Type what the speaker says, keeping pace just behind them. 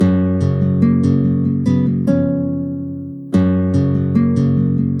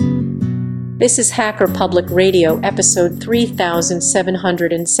This is Hacker Public Radio, episode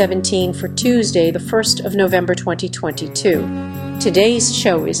 3717 for Tuesday, the 1st of November 2022. Today's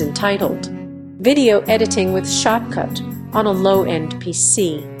show is entitled, Video Editing with Shotcut on a Low-End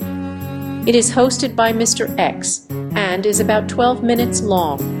PC. It is hosted by Mr. X and is about 12 minutes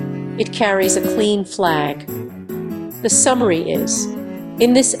long. It carries a clean flag. The summary is,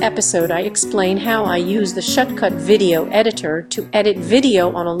 in this episode I explain how I use the Shotcut video editor to edit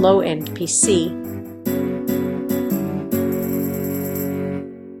video on a low-end PC.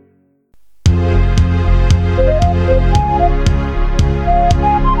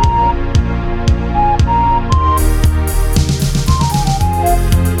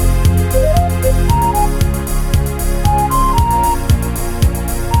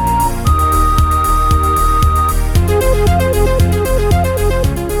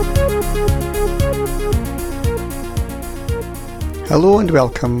 Hello and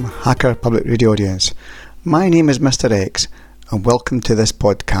welcome, Hacker Public Radio audience. My name is Mr. X and welcome to this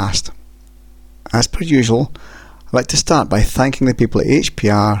podcast. As per usual, I'd like to start by thanking the people at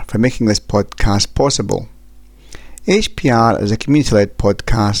HPR for making this podcast possible. HPR is a community-led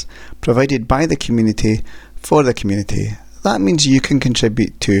podcast provided by the community for the community. That means you can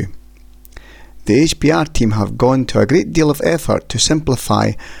contribute too. The HPR team have gone to a great deal of effort to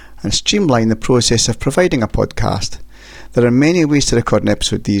simplify and streamline the process of providing a podcast. There are many ways to record an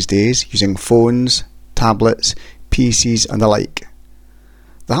episode these days, using phones, tablets, PCs and the like.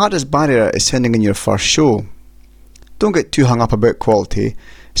 The hardest barrier is sending in your first show. Don't get too hung up about quality,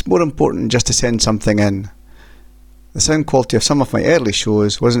 it's more important just to send something in. The sound quality of some of my early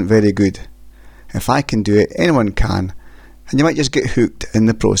shows wasn't very good. If I can do it, anyone can, and you might just get hooked in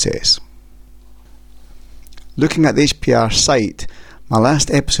the process. Looking at the HPR site, my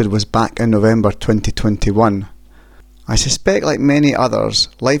last episode was back in November 2021. I suspect, like many others,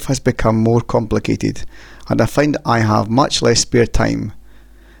 life has become more complicated and I find I have much less spare time.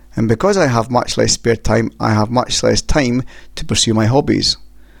 And because I have much less spare time, I have much less time to pursue my hobbies.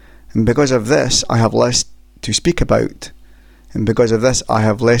 And because of this, I have less to speak about. And because of this, I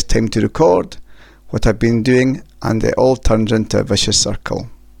have less time to record what I've been doing, and it all turns into a vicious circle.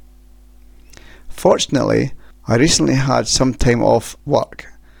 Fortunately, I recently had some time off work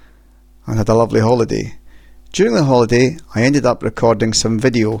and had a lovely holiday. During the holiday, I ended up recording some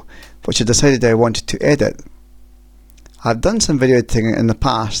video, which I decided I wanted to edit. I've done some video editing in the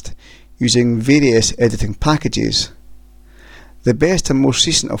past, using various editing packages. The best and most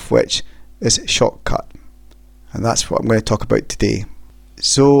recent of which is Shotcut, and that's what I'm going to talk about today.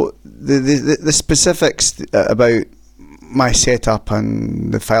 So, the specifics about my setup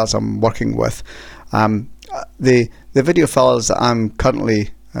and the files I'm working with, the video files that I'm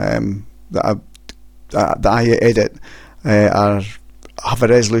currently, that I edit have a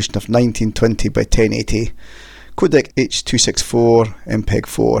resolution of 1920 by 1080, codec H.264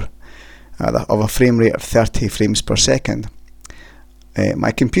 MPEG-4 of a frame rate of 30 frames per second.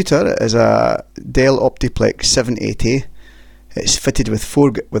 My computer is a Dell Optiplex 780. It's fitted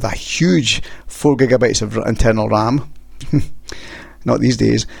with a huge 4 gigabytes of internal RAM, not these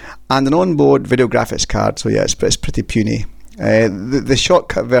days, and an onboard video graphics card. So yeah, it's pretty puny. The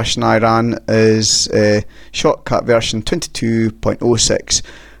Shotcut version I ran is Shotcut version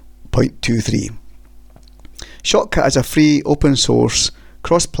 22.06.23. Shotcut is a free, open source,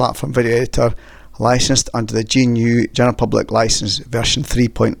 cross-platform video editor licensed under the GNU General Public License version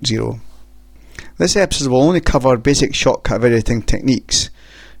 3.0. This episode will only cover basic Shotcut video editing techniques.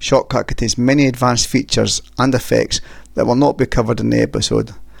 Shotcut contains many advanced features and effects that will not be covered in the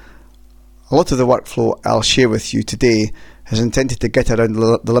episode. A lot of the workflow I'll share with you today is intended to get around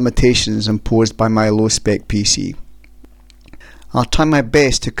the limitations imposed by my low-spec PC. I'll try my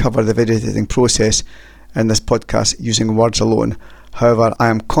best to cover the video editing process in this podcast using words alone. However, I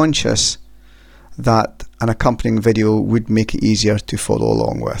am conscious that an accompanying video would make it easier to follow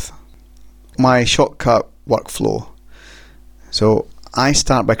along with. My Shotcut workflow. So I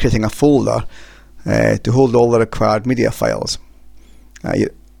start by creating a folder to hold all the required media files.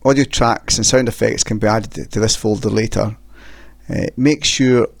 Your audio tracks and sound effects can be added to this folder later. Make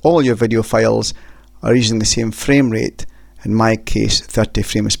sure all your video files are using the same frame rate, in my case 30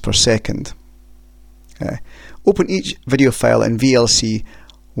 frames per second. Open each video file in VLC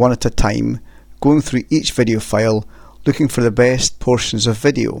one at a time, going through each video file looking for the best portions of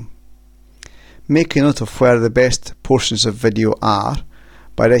video. Make a note of where the best portions of video are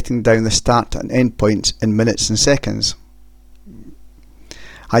by writing down the start and end points in minutes and seconds.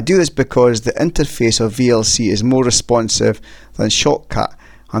 I do this because the interface of VLC is more responsive than Shotcut,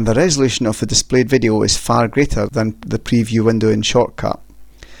 and the resolution of the displayed video is far greater than the preview window in Shotcut.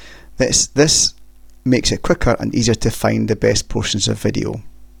 This makes it quicker and easier to find the best portions of video.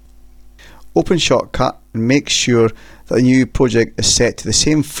 Open Shotcut and make sure that the new project is set to the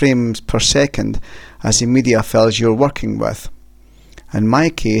same frames per second as the media files you're working with. In my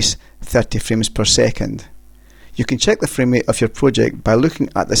case, 30 frames per second. You can check the frame rate of your project by looking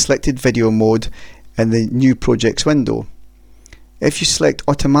at the selected video mode in the New Projects window. If you select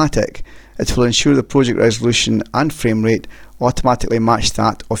Automatic, it will ensure the project resolution and frame rate automatically match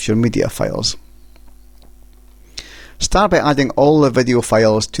that of your media files. Start by adding all the video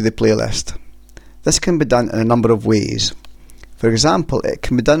files to the playlist. This can be done in a number of ways. For example, it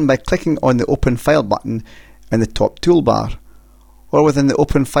can be done by clicking on the Open File button in the top toolbar, or within the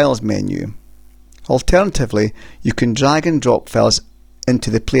Open Files menu. Alternatively, you can drag and drop files into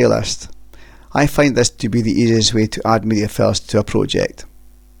the playlist. I find this to be the easiest way to add media files to a project.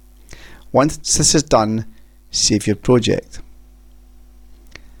 Once this is done, save your project.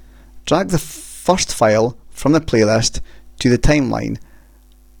 Drag the first file from the playlist to the timeline,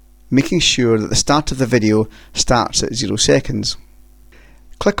 making sure that the start of the video starts at 0 seconds.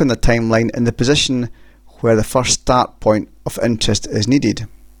 Click on the timeline in the position where the first start point of interest is needed.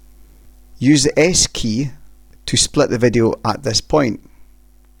 Use the S key to split the video at this point.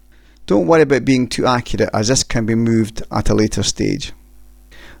 Don't worry about being too accurate, as this can be moved at a later stage.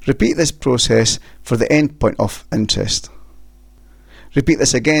 Repeat this process for the end point of interest. Repeat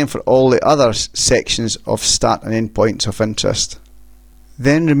this again for all the other sections of start and end points of interest.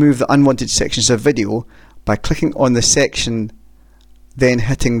 Then remove the unwanted sections of video by clicking on the section, then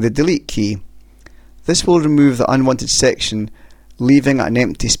hitting the delete key. This will remove the unwanted section, leaving an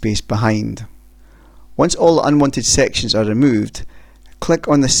empty space behind. Once all the unwanted sections are removed, click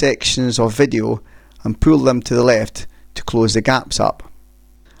on the sections of video and pull them to the left to close the gaps up.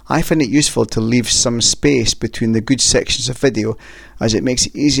 I find it useful to leave some space between the good sections of video, as it makes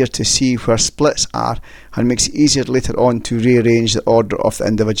it easier to see where splits are and makes it easier later on to rearrange the order of the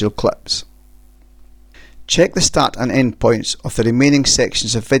individual clips. Check the start and end points of the remaining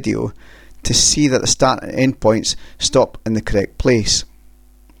sections of video to see that the start and end points stop in the correct place.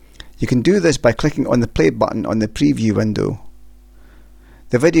 You can do this by clicking on the play button on the preview window.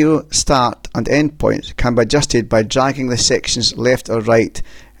 The video start and end points can be adjusted by dragging the sections left or right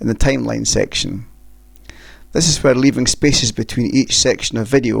in the timeline section. This is where leaving spaces between each section of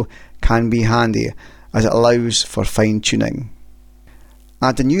video can be handy, as it allows for fine tuning.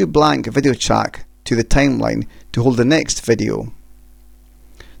 Add a new blank video track to the timeline to hold the next video.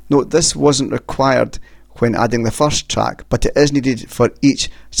 Note this wasn't required when adding the first track, but it is needed for each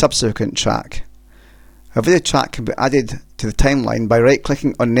subsequent track. A video track can be added to the timeline by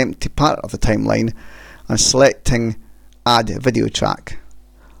right-clicking on an empty part of the timeline and selecting Add Video Track.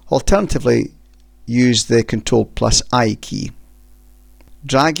 Alternatively, use the Ctrl+I key.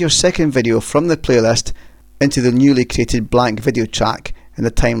 Drag your second video from the playlist into the newly created blank video track in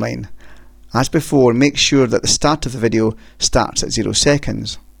the timeline. As before, make sure that the start of the video starts at 0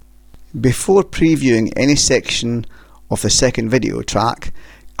 seconds. Before previewing any section of the second video track,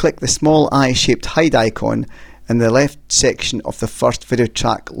 click the small eye-shaped hide icon in the left section of the first video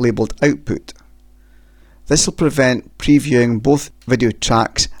track labelled Output. This will prevent previewing both video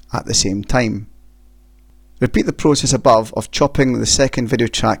tracks at the same time. Repeat the process above of chopping the second video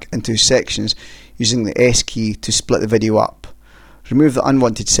track into sections using the S key to split the video up. Remove the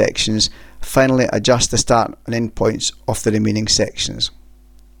unwanted sections. Finally, adjust the start and end points of the remaining sections.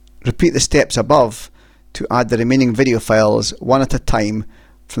 Repeat the steps above to add the remaining video files one at a time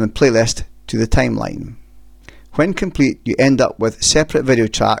from the playlist to the timeline. When complete, you end up with separate video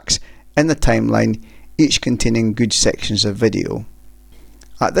tracks in the timeline, each containing good sections of video.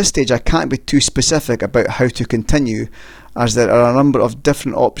 At this stage, I can't be too specific about how to continue, as there are a number of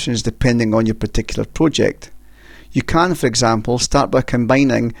different options depending on your particular project. You can, for example, start by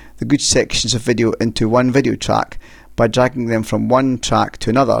combining the good sections of video into one video track by dragging them from one track to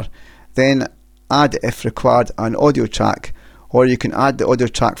another, then add, if required, an audio track, or you can add the audio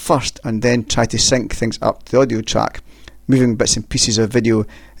track first and then try to sync things up to the audio track, moving bits and pieces of video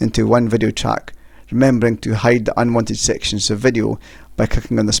into one video track, remembering to hide the unwanted sections of video by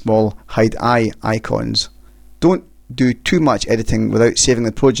clicking on the small hide eye icons. Don't do too much editing without saving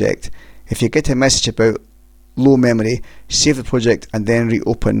the project. If you get a message about low memory, save the project and then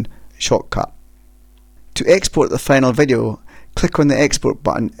reopen Shotcut. To export the final video, click on the export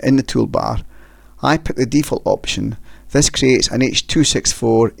button in the toolbar. I pick the default option. This creates an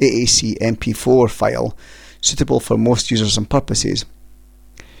H.264 AAC MP4 file suitable for most users and purposes.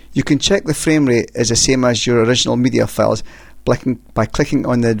 You can check the frame rate is the same as your original media files by clicking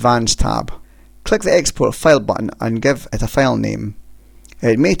on the Advanced tab. Click the Export File button and give it a file name.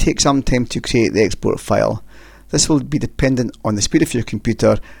 It may take some time to create the export file. This will be dependent on the speed of your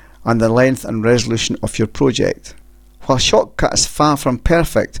computer and the length and resolution of your project. While Shotcut is far from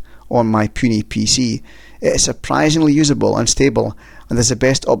perfect on my puny PC, it is surprisingly usable and stable and is the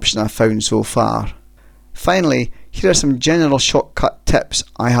best option I've found so far. Finally, here are some general Shotcut tips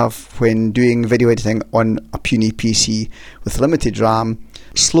I have when doing video editing on a puny PC with limited RAM,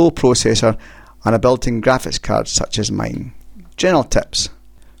 slow processor and a built-in graphics card such as mine. General tips.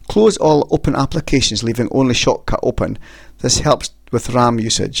 Close all open applications, leaving only Shotcut open. This helps with RAM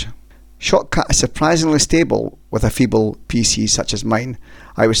usage. Shotcut is surprisingly stable with a feeble PC such as mine.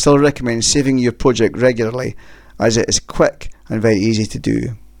 I would still recommend saving your project regularly as it is quick and very easy to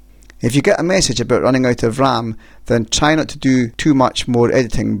do. If you get a message about running out of RAM, then try not to do too much more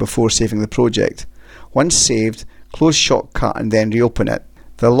editing before saving the project. Once saved, close Shotcut and then reopen it.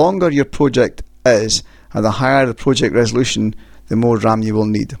 The longer your project is and the higher the project resolution, the more RAM you will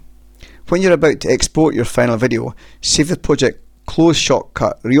need. When you're about to export your final video, save the project, close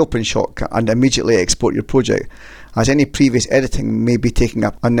Shotcut, reopen Shotcut and immediately export your project, as any previous editing may be taking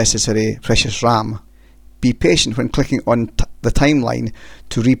up unnecessary precious RAM. Be patient when clicking on the timeline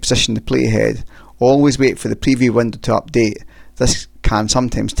to reposition the playhead. Always wait for the preview window to update. This can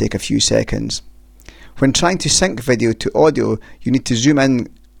sometimes take a few seconds. When trying to sync video to audio, you need to zoom in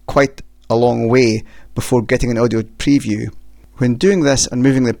quite a long way before getting an audio preview. When doing this and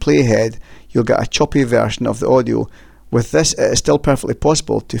moving the playhead, you'll get a choppy version of the audio. With this, it is still perfectly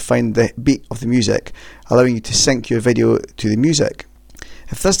possible to find the beat of the music, allowing you to sync your video to the music.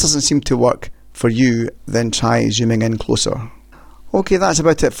 If this doesn't seem to work for you, then try zooming in closer. Okay, that's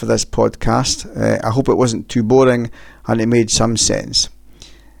about it for this podcast. I hope it wasn't too boring and it made some sense.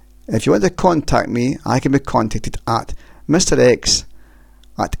 If you want to contact me, I can be contacted at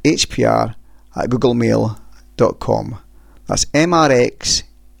mrx@hpr@googlemail.com. That's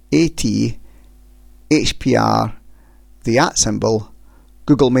MRX@HPR, the @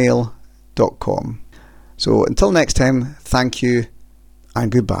 googlemail.com. So until next time, thank you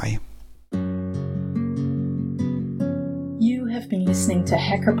and goodbye. You have been listening to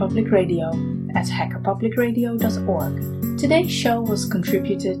Hacker Public Radio at hackerpublicradio.org. Today's show was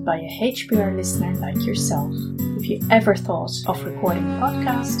contributed by a HPR listener like yourself. If you ever thought of recording a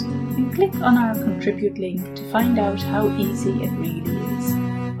podcast, then click on our contribute link to find out how easy it really is.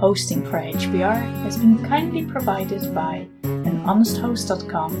 Hosting for HPR has been kindly provided by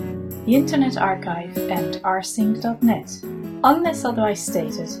anhonesthost.com, the Internet Archive and rsync.net. Unless otherwise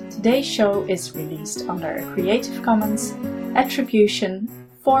stated, today's show is released under a Creative Commons Attribution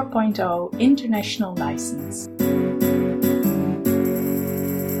 4.0 International License.